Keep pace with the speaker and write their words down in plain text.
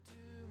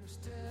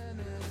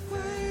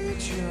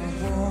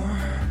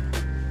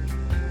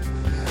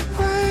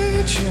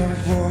Wage your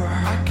war.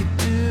 I could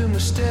do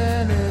most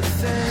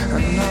anything.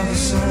 Another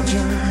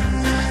soldier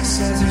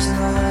says he's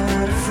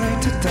not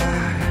afraid to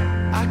die.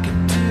 I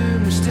could do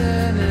most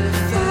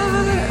anything. I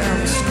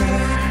am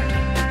scared.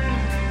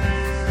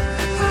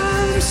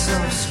 I'm so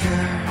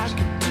scared. I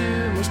could do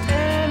most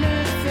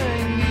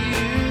anything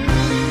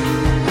to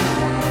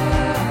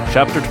you.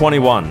 Chapter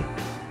 21.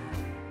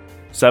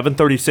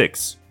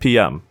 7:36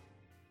 p.m.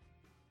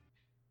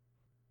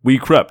 We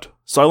crept,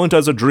 silent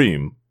as a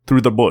dream,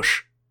 through the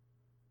bush.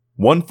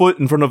 1 foot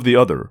in front of the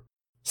other,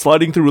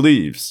 sliding through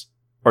leaves,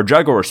 our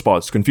jaguar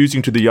spots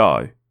confusing to the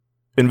eye,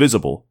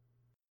 invisible.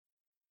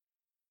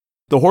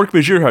 The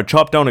Hork-Bajir had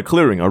chopped down a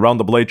clearing around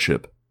the blade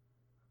ship.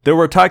 There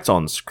were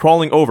taxons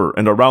crawling over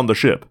and around the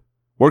ship,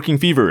 working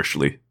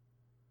feverishly.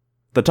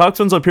 The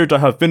taxons appeared to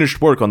have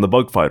finished work on the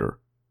bug fighter.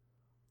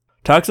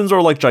 Taxons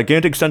are like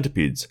gigantic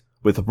centipedes,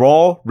 with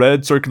raw,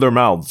 red circular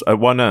mouths at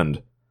one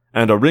end,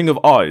 and a ring of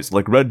eyes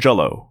like red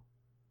jello.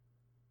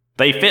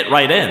 "They fit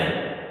right in,"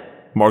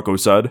 Marco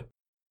said.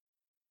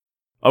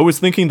 I was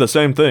thinking the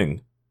same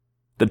thing.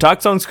 The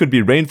taxons could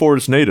be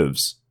rainforest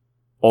natives,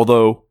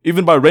 although,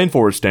 even by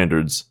rainforest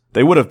standards,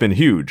 they would have been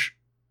huge.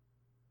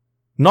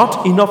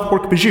 "Not enough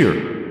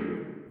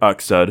Hork-Bajir,"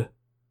 Axe said.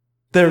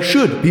 "There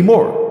should be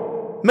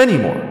more. Many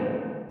more.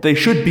 They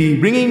should be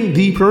ringing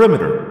the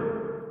perimeter."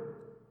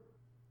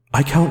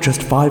 "I count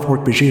just 5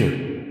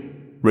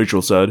 Hork-Bajir,"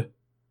 Rachel said.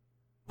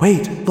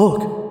 "Wait,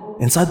 look!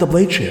 Inside the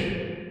blade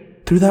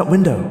ship. Through that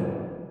window.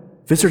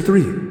 Visser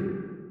 3.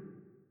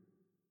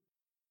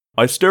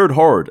 I stared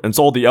hard and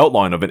saw the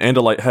outline of an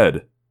Andalite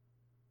head.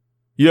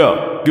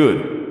 Yeah,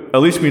 good.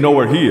 At least we know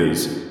where he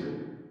is.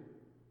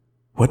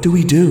 "What do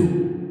we do?"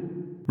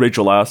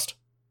 Rachel asked.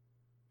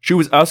 She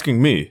was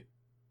asking me,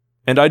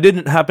 and I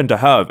didn't happen to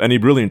have any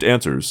brilliant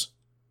answers.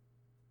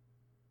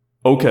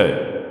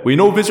 Okay, we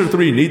know Visser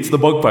 3 needs the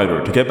bug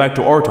fighter to get back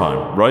to our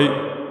time, right?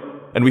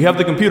 And we have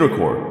the computer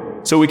core,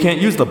 so we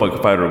can't use the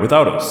bug fighter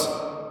without us.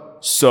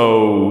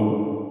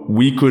 So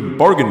we could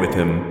bargain with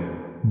him,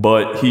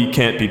 but he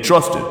can't be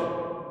trusted.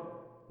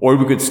 Or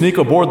we could sneak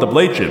aboard the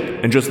blade ship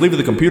and just leave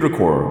the computer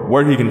core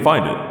where he can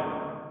find it.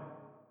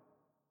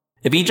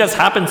 If he just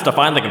happens to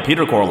find the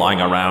computer core lying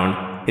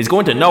around, he's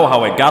going to know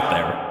how it got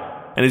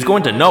there, and he's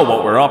going to know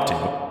what we're up to,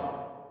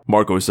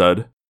 Marco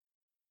said.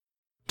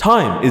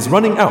 "Time is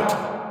running out,"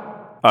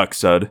 Axe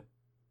said.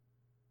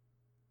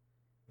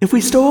 "If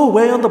we stow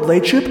away on the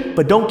blade ship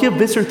but don't give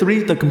Visser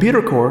 3 the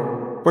computer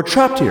core, we're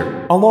trapped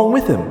here, along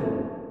with him,"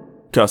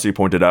 Cassie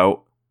pointed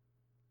out.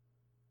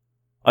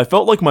 I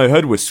felt like my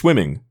head was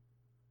swimming.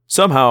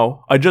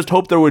 Somehow, I just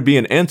hoped there would be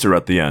an answer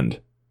at the end.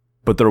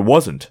 But there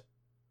wasn't.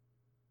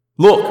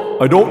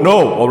 Look, I don't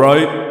know,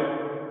 alright?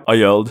 I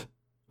yelled.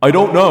 I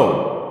don't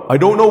know. I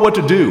don't know what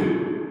to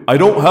do. I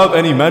don't have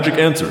any magic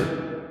answer.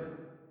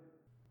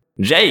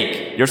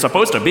 "Jake, you're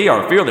supposed to be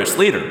our fearless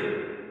leader,"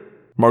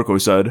 Marco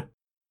said.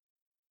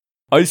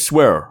 I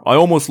swear, I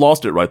almost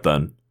lost it right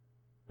then.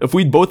 If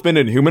we'd both been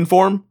in human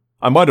form,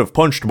 I might have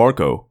punched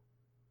Marco.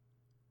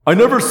 I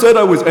never said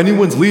I was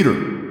anyone's leader.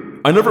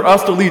 I never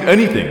asked to lead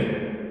anything.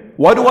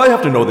 Why do I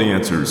have to know the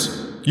answers?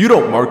 You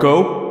don't,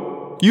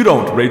 Marco. You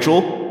don't,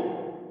 Rachel.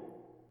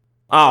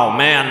 "Oh,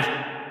 man,"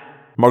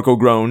 Marco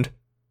groaned.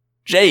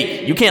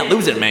 "Jake, you can't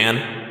lose it,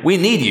 man. We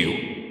need you."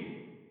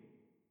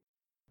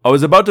 I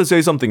was about to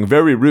say something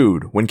very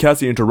rude when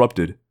Cassie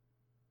interrupted.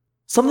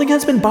 "Something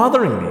has been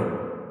bothering me.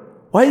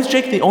 Why is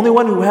Jake the only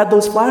one who had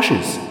those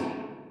flashes?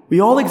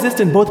 We all exist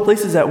in both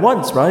places at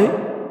once, right?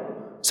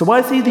 So why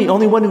is he the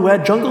only one who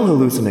had jungle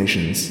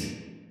hallucinations?"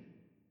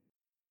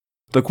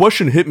 The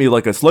question hit me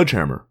like a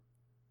sledgehammer.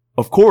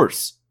 Of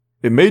course.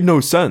 It made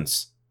no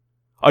sense.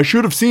 I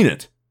should have seen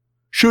it.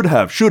 Should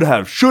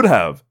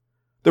have.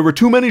 There were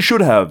too many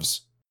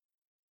should-haves.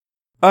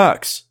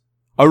 Axe.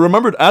 I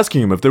remembered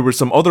asking him if there was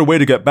some other way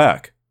to get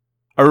back.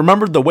 I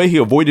remembered the way he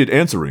avoided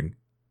answering.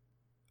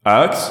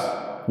 Axe,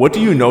 what do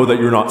you know that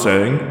you're not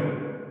saying?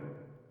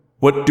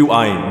 What do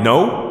I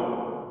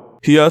know?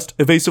 He asked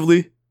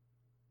evasively.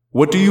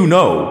 What do you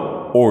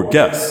know, or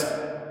guess?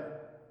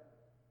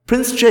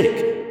 "Prince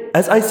Jake,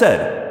 as I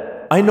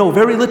said, I know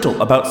very little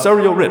about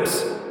Sario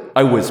Rips.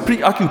 I was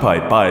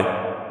preoccupied by..."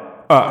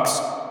 Axe,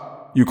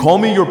 you call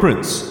me your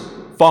prince.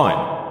 Fine,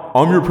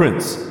 I'm your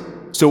prince.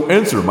 So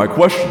answer my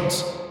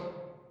questions.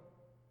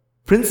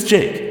 "Prince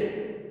Jake,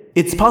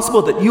 it's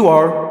possible that you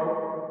are...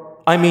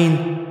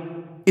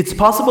 it's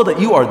possible that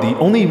you are the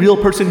only real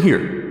person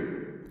here.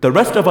 The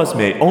rest of us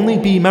may only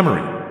be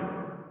memory."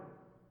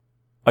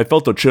 I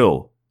felt a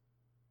chill.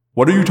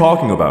 What are you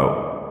talking about?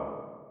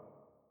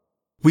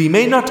 "We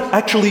may not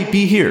actually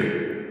be here.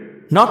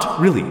 Not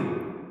really.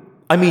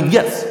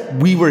 Yes,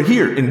 we were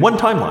here in one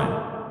timeline,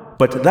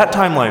 but that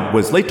timeline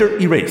was later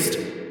erased."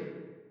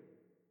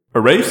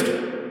 Erased?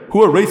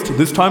 Who erased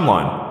this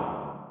timeline?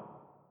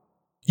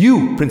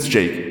 "You, Prince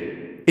Jake.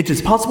 It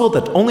is possible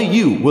that only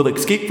you will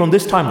escape from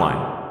this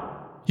timeline.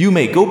 You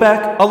may go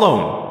back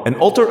alone and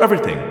alter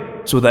everything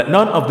so that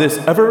none of this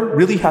ever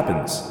really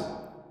happens."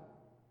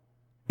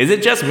 Is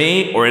it just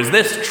me, or is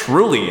this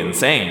truly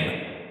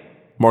insane?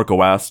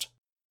 Marco asked.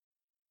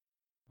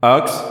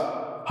 Ax,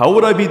 how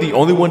would I be the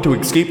only one to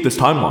escape this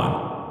timeline?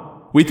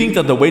 We think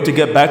that the way to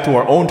get back to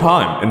our own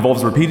time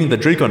involves repeating the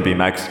Dracon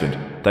beam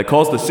accident that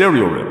caused the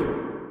serial rip,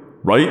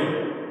 right?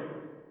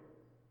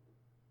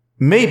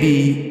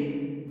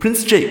 Maybe,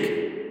 Prince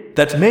Jake,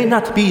 that may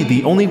not be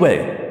the only way,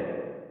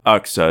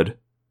 Ax said.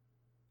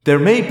 There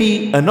may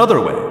be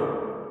another way.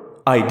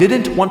 I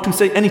didn't want to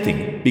say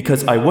anything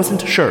because I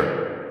wasn't sure.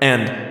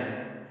 And,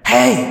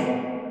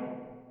 hey!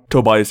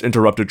 Tobias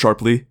interrupted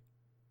sharply.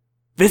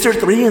 Visser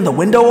 3 in the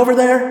window over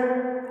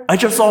there? I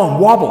just saw him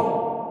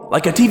wobble,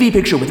 like a TV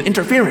picture with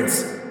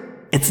interference.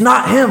 It's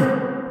not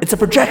him. It's a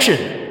projection.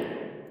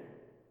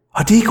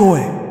 A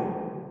decoy,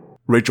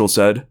 Rachel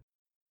said.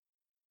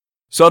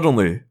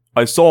 Suddenly,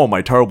 I saw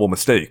my terrible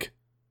mistake.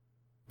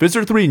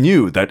 Visser 3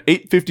 knew that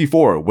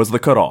 8:54 was the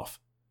cutoff.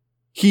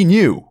 He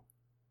knew,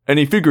 and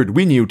he figured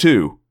we knew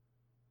too.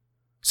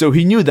 So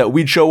he knew that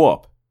we'd show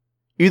up,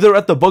 either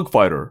at the bug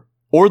fighter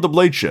or the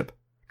blade ship,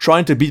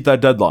 trying to beat that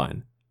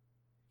deadline.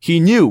 He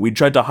knew we'd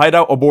tried to hide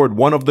out aboard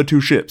one of the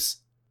two ships.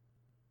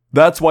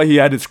 That's why he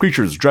had his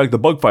creatures drag the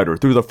bug fighter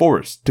through the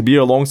forest to be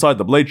alongside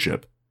the blade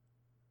ship.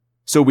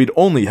 So we'd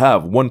only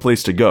have one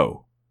place to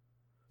go.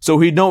 So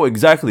he'd know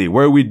exactly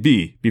where we'd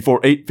be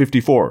before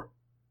 8:54.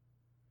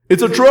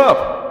 It's a trap!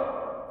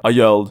 I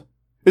yelled.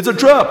 It's a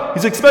trap!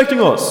 He's expecting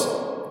us!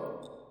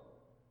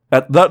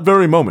 At that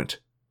very moment,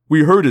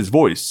 we heard his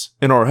voice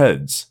in our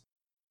heads.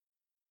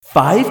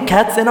 5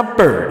 cats and a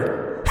bird.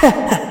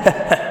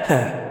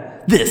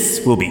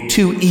 This will be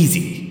too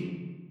easy.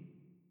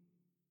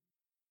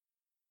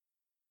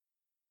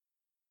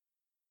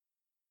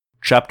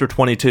 Chapter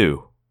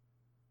 22.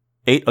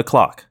 8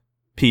 o'clock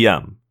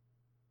p.m.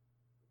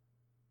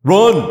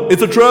 Run!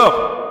 It's a trap!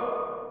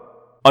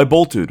 I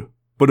bolted,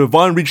 but a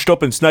vine reached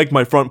up and snagged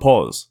my front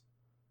paws.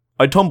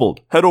 I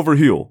tumbled, head over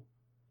heel.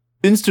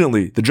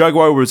 Instantly, the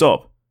jaguar was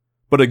up,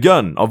 but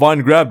again a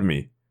vine grabbed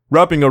me,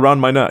 wrapping around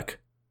my neck.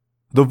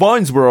 The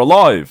vines were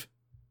alive!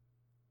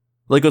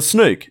 Like a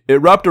snake,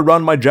 it wrapped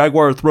around my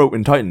jaguar throat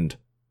and tightened.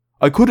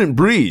 I couldn't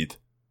breathe.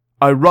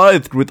 I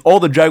writhed with all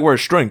the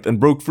jaguar's strength and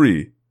broke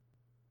free.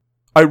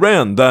 I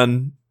ran,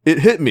 then it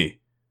hit me.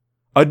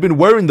 I'd been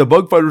wearing the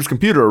bug fighter's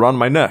computer around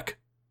my neck.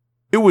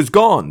 It was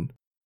gone.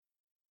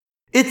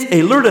 It's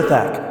a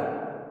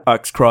Lurdathak,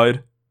 Ax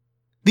cried.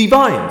 The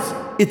vines.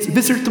 It's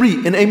Visser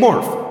 3 in a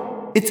morph.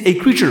 It's a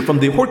creature from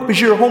the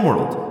Hork-Bajir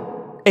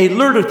homeworld. A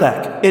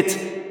Lurdathak. It's...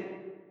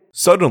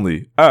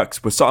 Suddenly,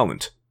 Ax was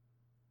silent.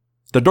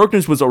 The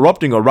darkness was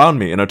erupting around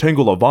me in a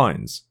tangle of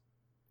vines.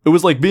 It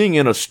was like being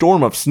in a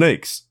storm of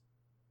snakes.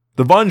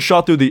 The vines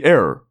shot through the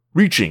air,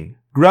 reaching,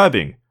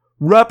 grabbing,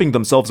 wrapping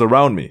themselves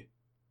around me.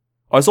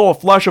 I saw a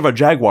flash of a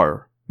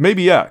jaguar,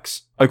 maybe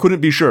Ax, I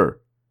couldn't be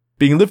sure,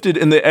 being lifted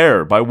in the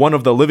air by one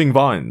of the living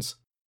vines.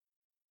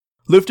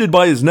 Lifted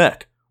by his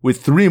neck,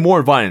 with 3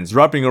 more vines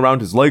wrapping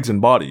around his legs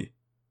and body.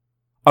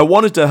 I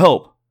wanted to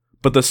help,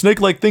 but the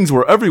snake-like things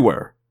were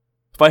everywhere.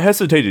 If I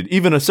hesitated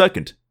even a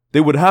second,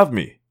 they would have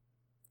me.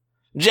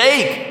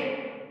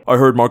 Jake! I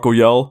heard Marco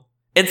yell.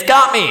 It's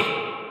got me!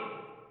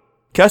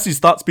 Cassie's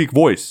thought-speak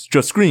voice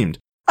just screamed.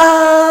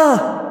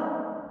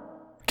 Ah!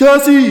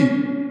 Cassie!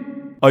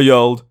 I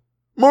yelled.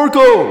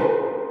 Marco!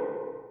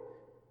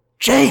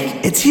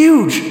 Jake, it's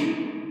huge!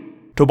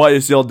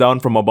 Tobias yelled down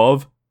from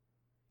above.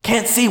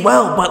 Can't see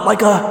well, but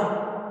like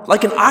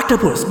an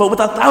octopus, but with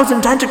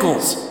 1,000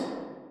 tentacles.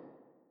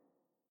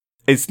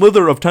 A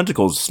slither of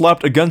tentacles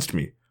slapped against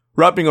me,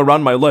 wrapping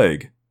around my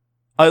leg.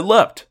 I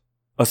leapt,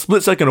 a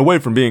split second away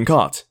from being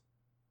caught.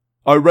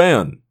 I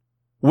ran.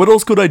 What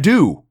else could I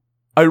do?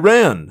 I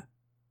ran.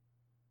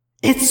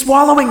 It's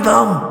swallowing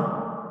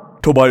them!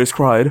 Tobias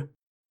cried.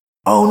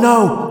 Oh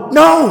no!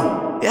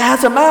 No! It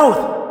has a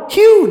mouth!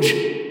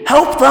 Huge!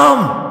 Help them!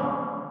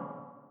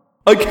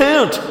 I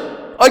can't!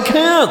 I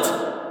can't!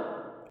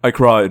 I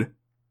cried.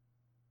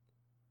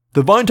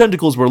 The vine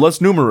tentacles were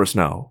less numerous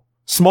now,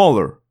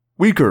 smaller,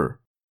 weaker.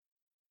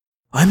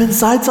 I'm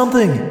inside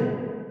something,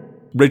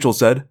 Rachel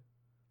said.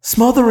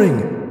 Smothering.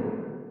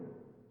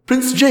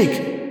 Prince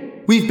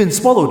Jake, we've been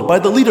swallowed by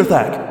the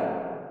Lurdathak.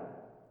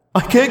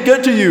 I can't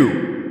get to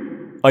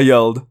you, I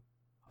yelled.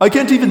 I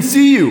can't even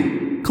see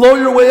you. Claw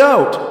your way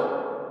out.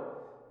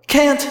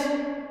 Can't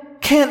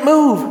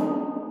move.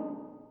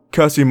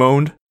 Cassie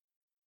moaned.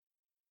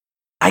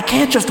 I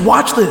can't just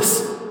watch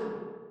this,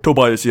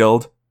 Tobias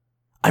yelled.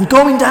 I'm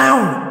going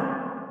down.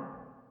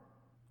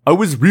 I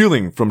was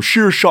reeling from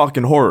sheer shock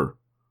and horror.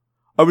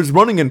 I was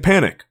running in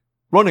panic,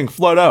 running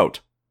flat out.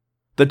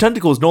 The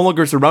tentacles no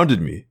longer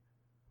surrounded me,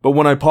 but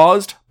when I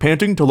paused,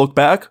 panting to look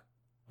back,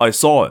 I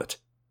saw it.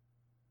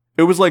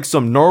 It was like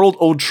some gnarled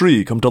old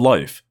tree come to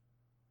life.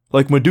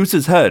 Like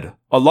Medusa's head,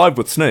 alive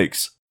with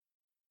snakes.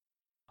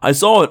 I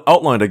saw it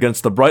outlined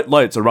against the bright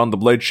lights around the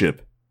blade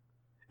ship.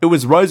 It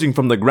was rising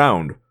from the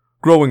ground,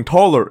 growing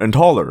taller and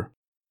taller.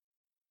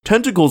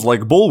 Tentacles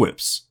like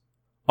bullwhips.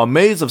 A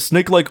maze of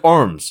snake-like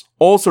arms,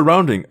 all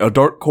surrounding a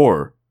dark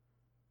core.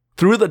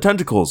 Through the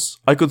tentacles,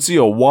 I could see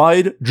a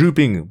wide,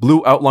 drooping,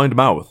 blue-outlined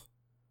mouth.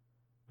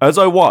 As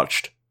I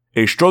watched,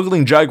 a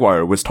struggling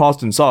jaguar was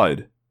tossed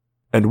inside,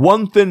 and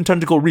one thin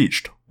tentacle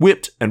reached,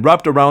 whipped, and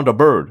wrapped around a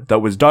bird that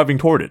was diving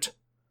toward it.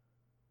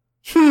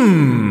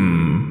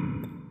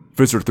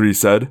 Visser 3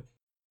 said.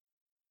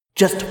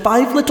 Just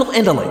 5 little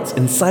Andalites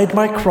inside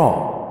my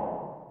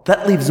crawl.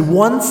 That leaves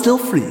one still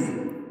free.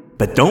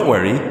 But don't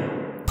worry,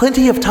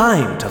 plenty of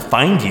time to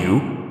find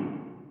you.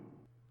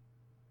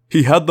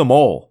 He had them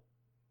all.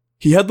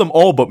 He had them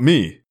all but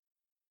me.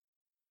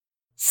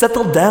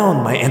 Settle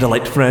down, my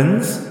Andalite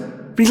friends.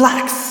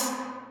 Relax.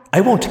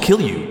 I won't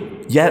kill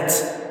you, yet.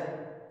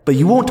 But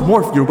you won't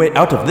morph your way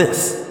out of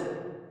this.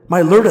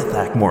 My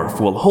Lurdathak morph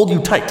will hold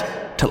you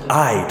tight till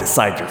I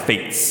decide your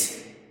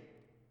fates.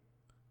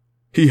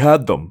 He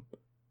had them.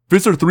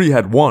 Visser 3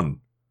 had won.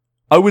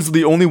 I was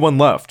the only one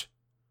left.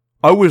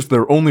 I was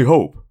their only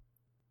hope.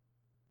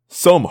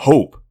 Some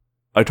hope,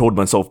 I told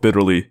myself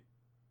bitterly.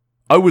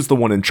 I was the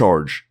one in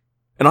charge,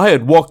 and I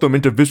had walked them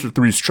into Visser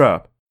 3's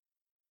trap.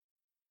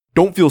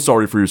 Don't feel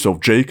sorry for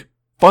yourself, Jake.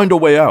 Find a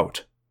way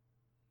out.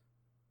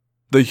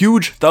 The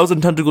huge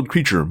 1,000-tentacled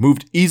creature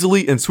moved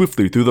easily and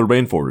swiftly through the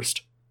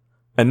rainforest.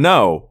 And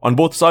now, on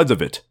both sides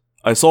of it,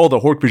 I saw the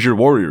Hork-Bajir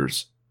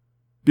warriors.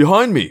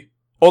 Behind me!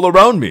 All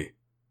around me!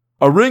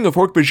 A ring of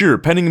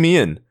Hork-Bajir penning me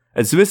in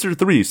as Visser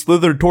 3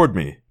 slithered toward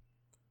me.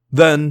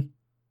 Then...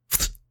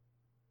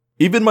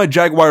 even my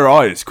jaguar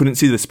eyes couldn't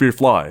see the spear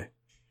fly.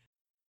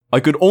 I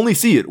could only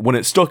see it when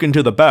it stuck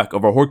into the back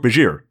of a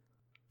Hork-Bajir.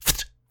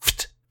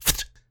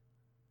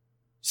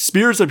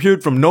 Spears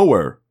appeared from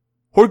nowhere.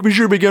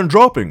 Hork-Bajir began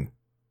dropping.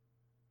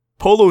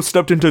 Polo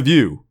stepped into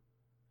view.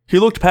 He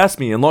looked past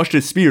me and launched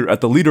his spear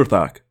at the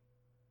Leaderthak.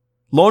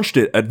 Launched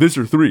it at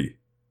Visser 3.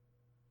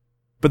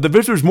 But the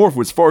Visser's morph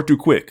was far too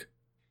quick.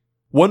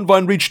 One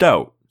vine reached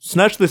out,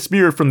 snatched the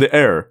spear from the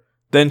air,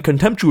 then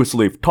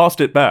contemptuously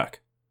tossed it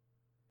back.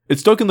 It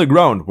stuck in the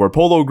ground where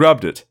Polo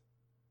grabbed it.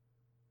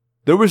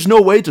 There was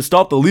no way to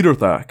stop the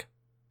Leaderthak.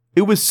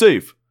 It was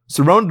safe,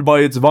 surrounded by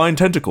its vine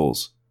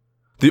tentacles.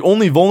 The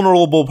only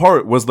vulnerable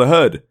part was the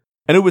head,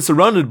 and it was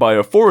surrounded by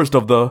a forest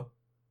of the...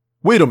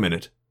 Wait a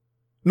minute.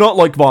 Not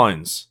like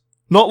vines.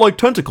 Not like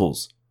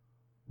tentacles.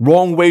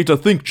 Wrong way to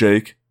think,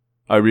 Jake,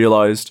 I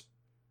realized.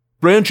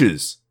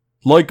 Branches.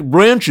 Like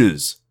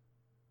branches.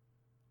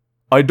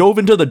 I dove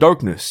into the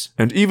darkness,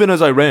 and even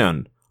as I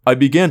ran, I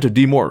began to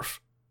demorph.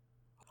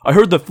 I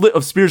heard the flit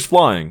of spears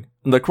flying,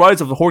 and the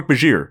cries of the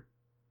Hork-Bajir,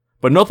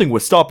 but nothing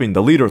was stopping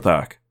the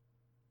Leaderthak.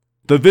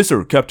 The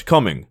Visser kept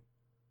coming.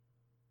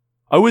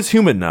 I was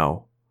human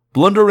now,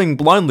 blundering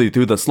blindly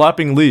through the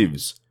slapping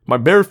leaves, my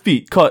bare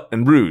feet cut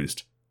and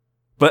bruised.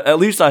 But at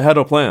least I had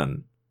a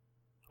plan.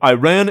 I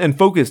ran and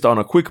focused on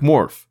a quick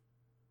morph.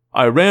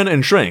 I ran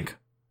and shrank,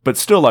 but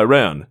still I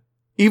ran,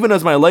 even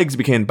as my legs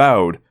became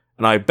bowed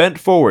and I bent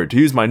forward to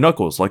use my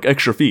knuckles like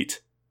extra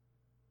feet.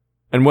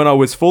 And when I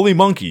was fully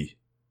monkey,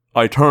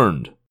 I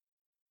turned.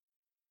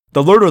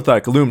 The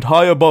Leaderthak loomed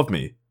high above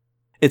me.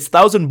 Its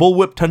 1,000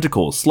 bullwhip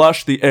tentacles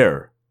slashed the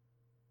air.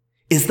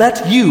 Is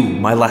that you,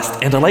 my last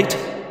Andalite?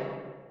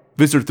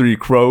 Visser 3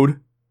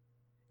 crowed.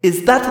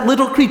 Is that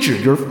little creature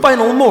your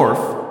final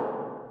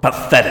morph?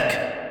 Pathetic.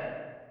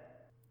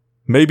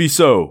 Maybe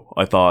so,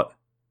 I thought.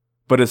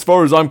 But as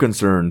far as I'm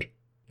concerned,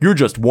 you're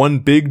just one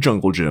big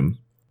jungle gym.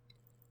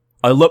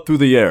 I leapt through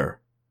the air.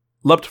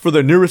 Leapt for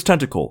the nearest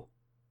tentacle.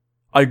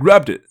 I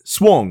grabbed it,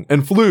 swung,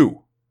 and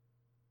flew.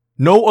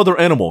 No other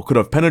animal could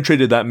have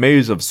penetrated that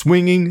maze of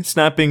swinging,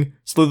 snapping,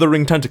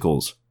 slithering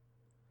tentacles.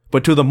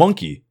 But to the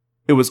monkey,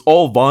 it was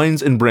all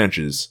vines and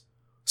branches.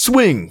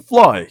 Swing,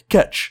 fly,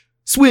 catch.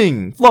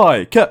 Swing,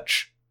 fly,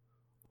 catch.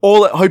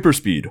 All at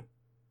hyperspeed.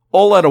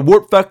 All at a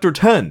warp factor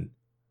 10.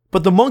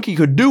 But the monkey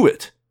could do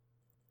it.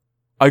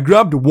 I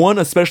grabbed one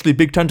especially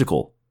big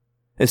tentacle.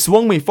 It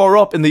swung me far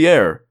up in the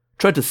air,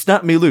 tried to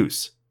snap me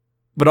loose.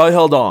 But I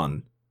held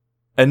on.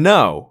 And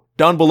now,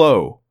 down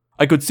below,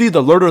 I could see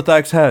the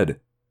Leaderthak's head.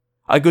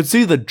 I could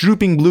see the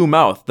drooping blue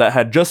mouth that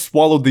had just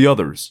swallowed the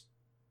others.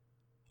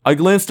 I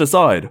glanced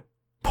aside.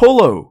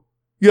 Polo!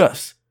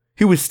 Yes,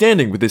 he was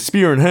standing with his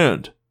spear in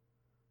hand.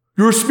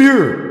 Your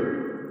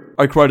spear!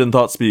 I cried in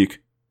thought speak.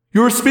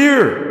 Your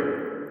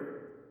spear!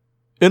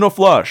 In a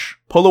flash,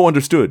 Polo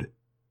understood.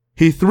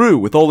 He threw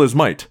with all his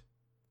might.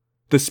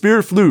 The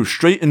spear flew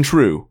straight and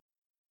true.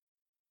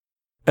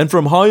 And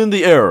from high in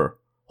the air,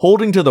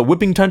 holding to the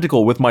whipping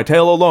tentacle with my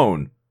tail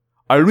alone,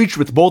 I reached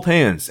with both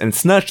hands and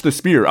snatched the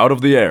spear out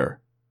of the air.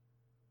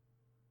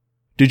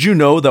 Did you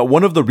know that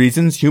one of the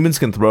reasons humans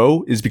can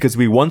throw is because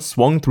we once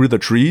swung through the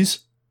trees?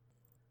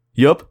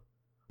 Yup.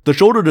 The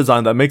shoulder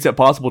design that makes it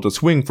possible to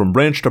swing from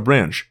branch to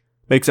branch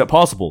makes it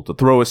possible to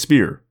throw a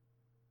spear.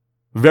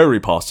 Very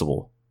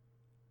possible.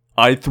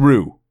 I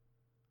threw.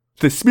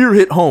 The spear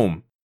hit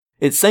home.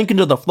 It sank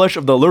into the flesh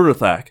of the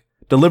Leaderthak,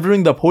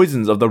 delivering the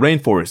poisons of the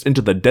rainforest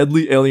into the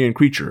deadly alien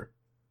creature.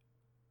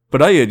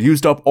 But I had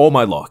used up all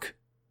my luck.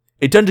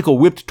 A tentacle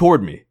whipped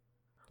toward me.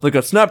 Like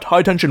a snapped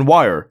high-tension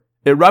wire,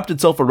 it wrapped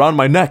itself around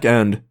my neck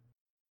and...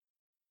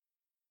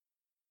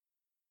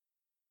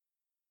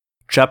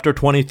 Chapter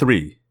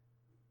 23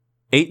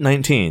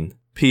 8:19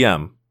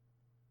 p.m.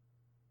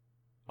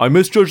 I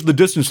misjudged the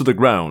distance to the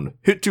ground,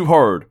 hit too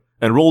hard,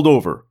 and rolled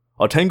over,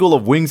 a tangle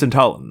of wings and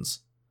talons.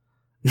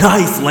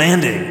 Nice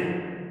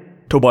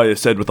landing, Tobias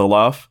said with a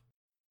laugh.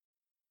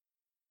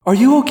 Are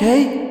you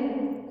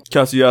okay?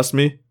 Cassie asked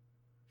me.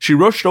 She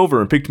rushed over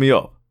and picked me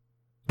up.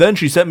 Then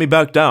she set me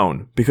back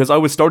down because I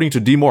was starting to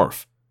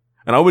demorph,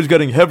 and I was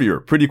getting heavier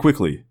pretty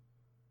quickly.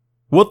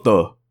 What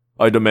the?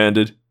 I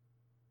demanded.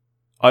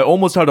 I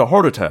almost had a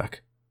heart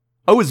attack.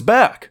 I was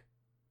back!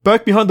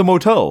 Back behind the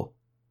motel.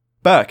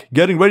 Back,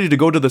 getting ready to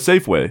go to the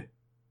Safeway.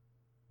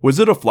 Was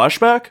it a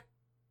flashback?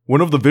 One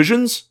of the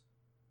visions?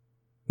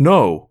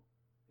 No.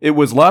 It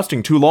was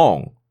lasting too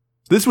long.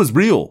 This was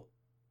real.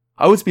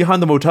 I was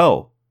behind the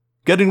motel,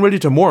 getting ready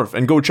to morph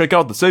and go check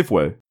out the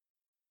Safeway.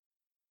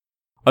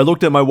 I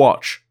looked at my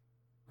watch.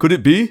 Could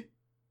it be?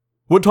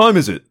 What time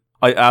is it?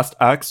 I asked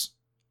Axe.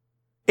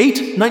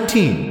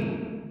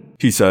 8:19,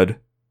 he said.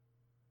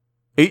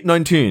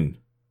 8:19.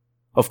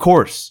 Of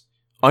course,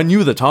 I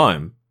knew the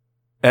time.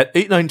 At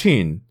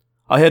 8:19,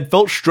 I had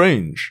felt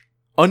strange,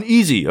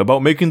 uneasy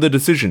about making the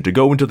decision to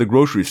go into the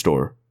grocery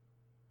store.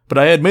 But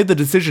I had made the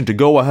decision to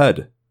go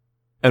ahead.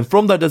 And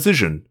from that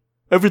decision,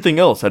 everything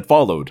else had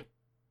followed.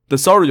 The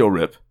Sario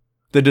Rip,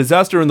 the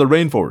disaster in the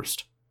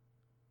rainforest.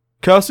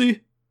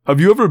 Cassie, have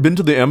you ever been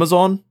to the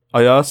Amazon?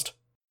 I asked.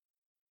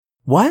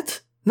 What?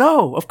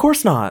 No, of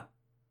course not,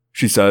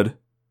 she said.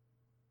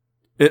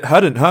 It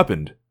hadn't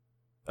happened.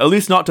 At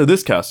least not to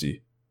this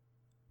Cassie.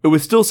 It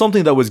was still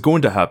something that was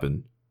going to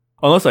happen,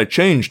 unless I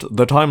changed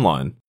the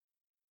timeline.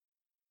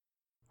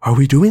 Are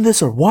we doing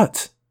this or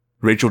what?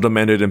 Rachel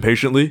demanded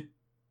impatiently.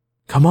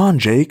 Come on,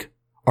 Jake.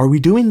 Are we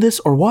doing this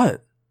or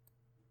what?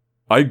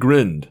 I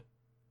grinned.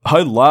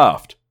 I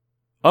laughed.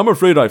 I'm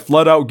afraid I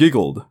flat out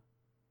giggled.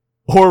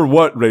 Or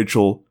what,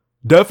 Rachel?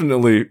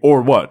 Definitely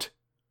or what?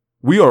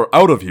 We are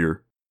out of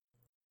here.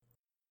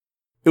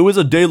 It was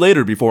a day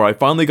later before I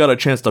finally got a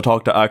chance to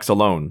talk to Axe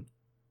alone.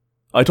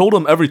 I told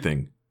him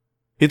everything.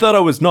 He thought I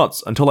was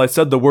nuts until I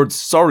said the words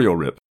Sario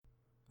Rip.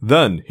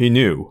 Then he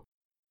knew.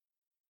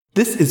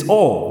 This is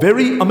all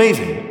very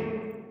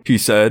amazing, he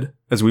said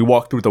as we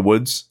walked through the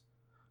woods.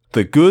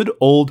 The good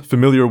old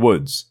familiar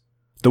woods.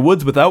 The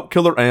woods without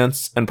killer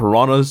ants and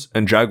piranhas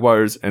and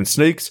jaguars and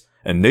snakes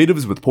and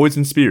natives with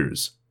poison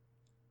spears.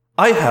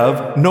 I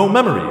have no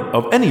memory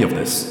of any of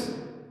this.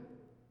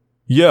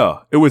 Yeah,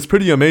 it was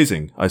pretty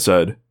amazing, I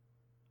said.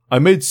 I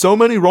made so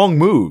many wrong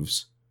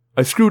moves.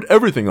 I screwed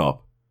everything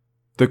up.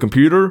 The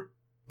computer,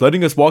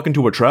 letting us walk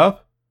into a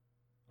trap.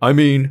 I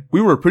mean,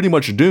 we were pretty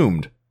much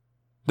doomed.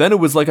 Then it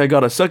was like I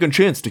got a second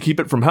chance to keep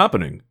it from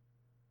happening.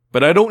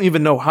 But I don't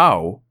even know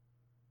how.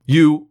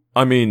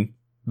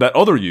 That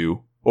other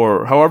you,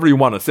 or however you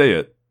want to say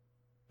it,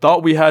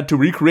 thought we had to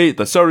recreate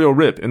the Sario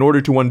Rip in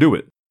order to undo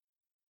it.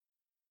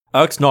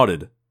 Axe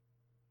nodded.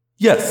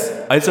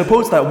 Yes, I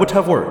suppose that would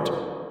have worked.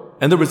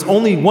 And there was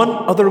only one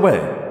other way.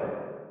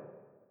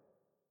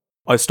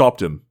 I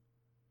stopped him.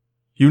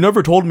 You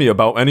never told me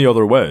about any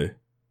other way.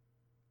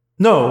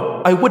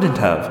 No, I wouldn't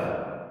have,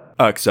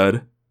 Axe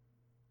said.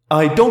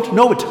 I don't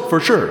know it for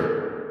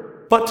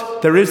sure,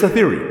 but there is a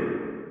theory.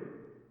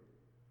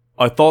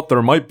 I thought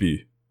there might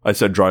be, I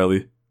said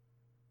dryly.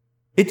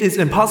 It is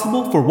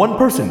impossible for one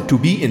person to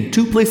be in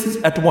two places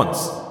at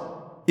once,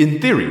 in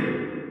theory.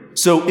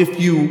 So if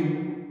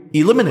you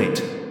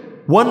eliminate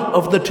one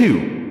of the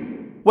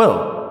two,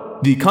 well,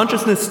 the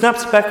consciousness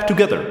snaps back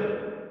together.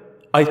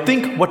 I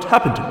think what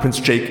happened, Prince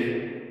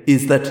Jake,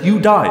 is that you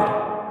died.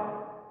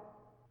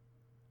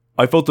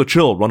 I felt a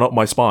chill run up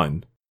my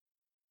spine.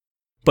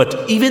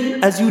 But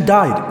even as you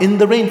died in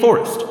the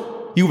rainforest,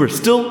 you were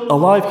still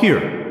alive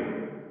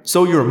here.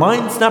 So your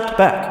mind snapped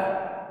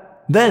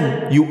back.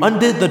 Then you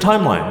undid the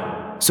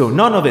timeline, so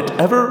none of it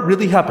ever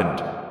really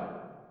happened.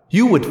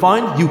 You would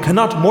find you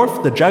cannot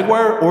morph the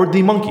jaguar or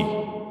the monkey,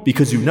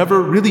 because you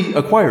never really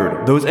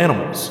acquired those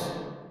animals.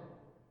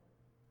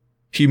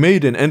 He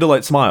made an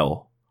Andalite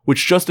smile,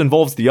 which just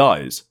involves the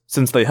eyes,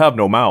 since they have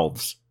no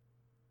mouths.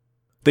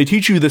 They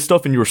teach you this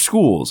stuff in your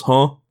schools,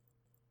 huh?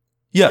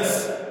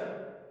 Yes.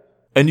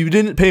 And you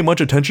didn't pay much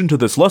attention to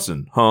this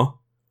lesson, huh?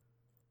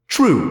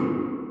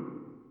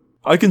 True.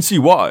 I can see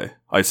why,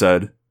 I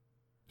said.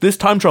 This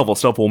time travel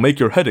stuff will make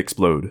your head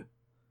explode.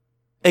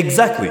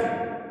 Exactly,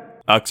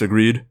 Axe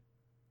agreed.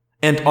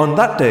 And on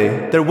that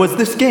day, there was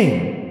this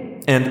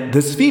game, and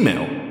this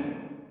female.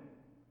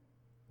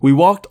 We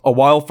walked a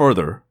while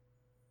further.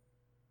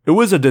 It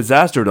was a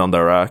disaster down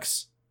there,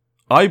 Axe.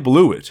 I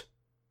blew it.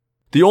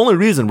 The only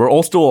reason we're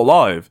all still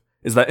alive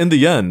is that in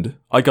the end,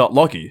 I got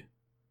lucky.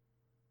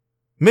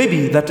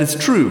 Maybe that is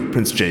true,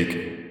 Prince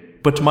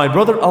Jake. But my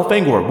brother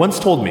Alfangor once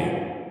told me,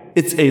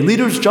 it's a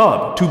leader's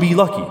job to be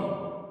lucky.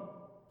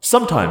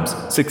 Sometimes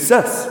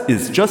success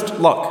is just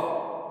luck.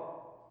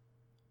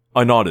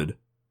 I nodded.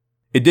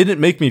 It didn't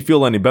make me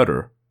feel any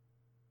better.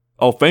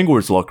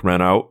 Alfangor's luck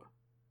ran out.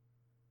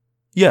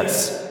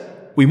 Yes,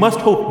 we must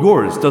hope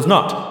yours does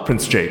not,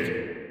 Prince Jake.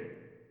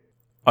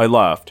 I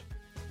laughed.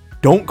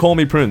 Don't call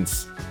me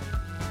Prince.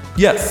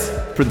 Yes,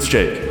 Prince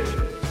Jake.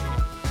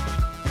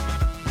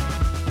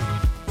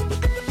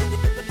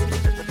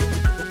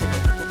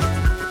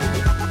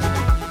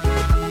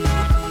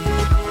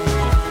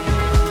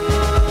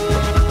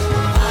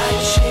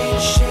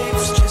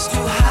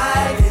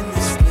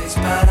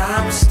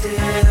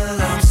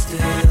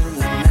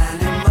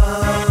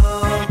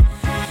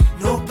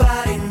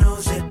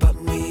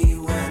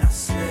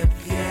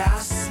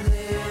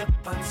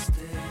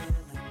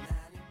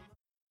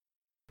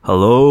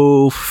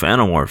 Hello,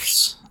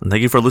 Phanomorphs, and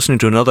thank you for listening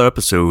to another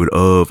episode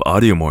of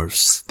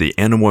Audiomorphs, the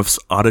Animorphs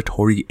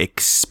auditory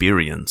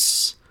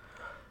experience.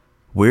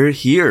 We're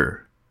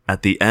here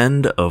at the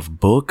end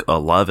of Book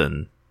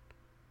 11.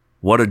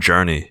 What a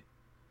journey.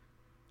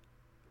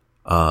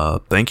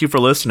 Thank you for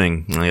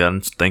listening.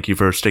 Again, thank you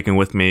for sticking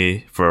with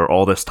me for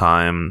all this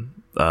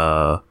time.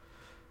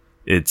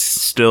 It's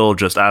still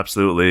just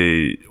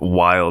absolutely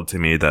wild to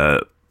me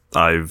that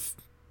I've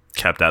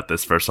kept at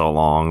this for so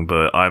long,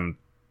 but I'm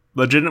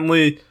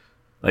legitimately,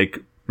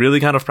 really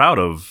kind of proud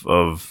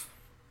of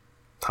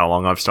how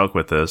long I've stuck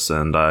with this,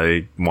 and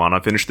I want to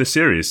finish this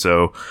series,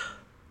 so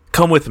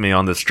come with me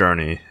on this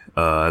journey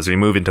as we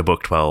move into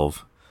Book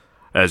 12.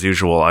 As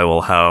usual, I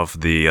will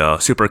have the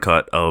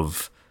supercut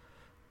of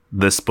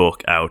this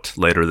book out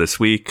later this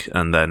week,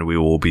 and then we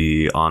will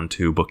be on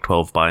to Book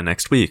 12 by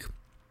next week.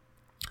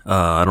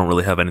 I don't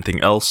really have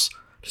anything else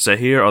to say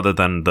here other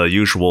than the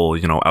usual,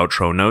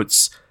 outro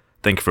notes.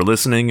 Thank you for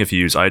listening. If you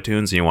use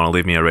iTunes and you want to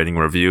leave me a rating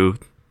review,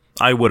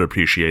 I would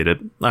appreciate it.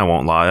 I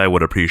won't lie, I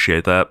would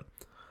appreciate that.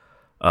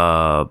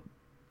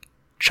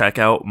 Check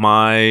out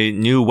my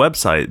new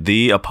website,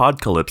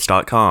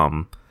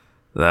 theapocalypse.com.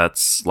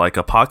 That's like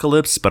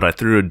apocalypse, but I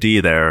threw a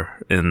D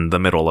there in the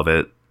middle of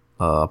it.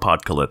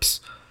 Apocalypse.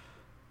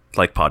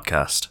 Like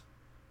podcast.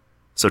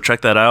 So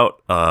check that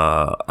out.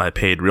 I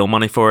paid real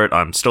money for it.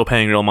 I'm still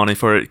paying real money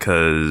for it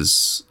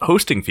because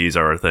hosting fees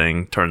are a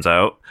thing, turns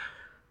out.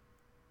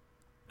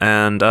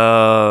 And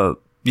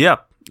yeah,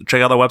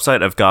 check out the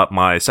website. I've got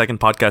my second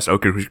podcast,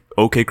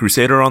 OK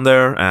Crusader, on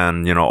there,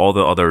 and all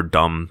the other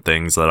dumb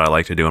things that I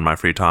like to do in my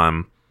free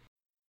time.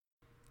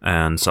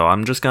 And so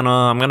I'm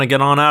gonna get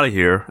on out of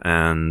here,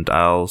 and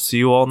I'll see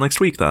you all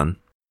next week then.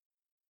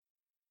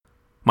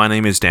 My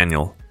name is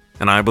Daniel,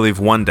 and I believe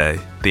one day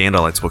the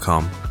Andalites will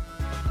come.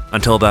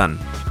 Until then,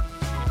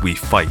 we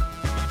fight.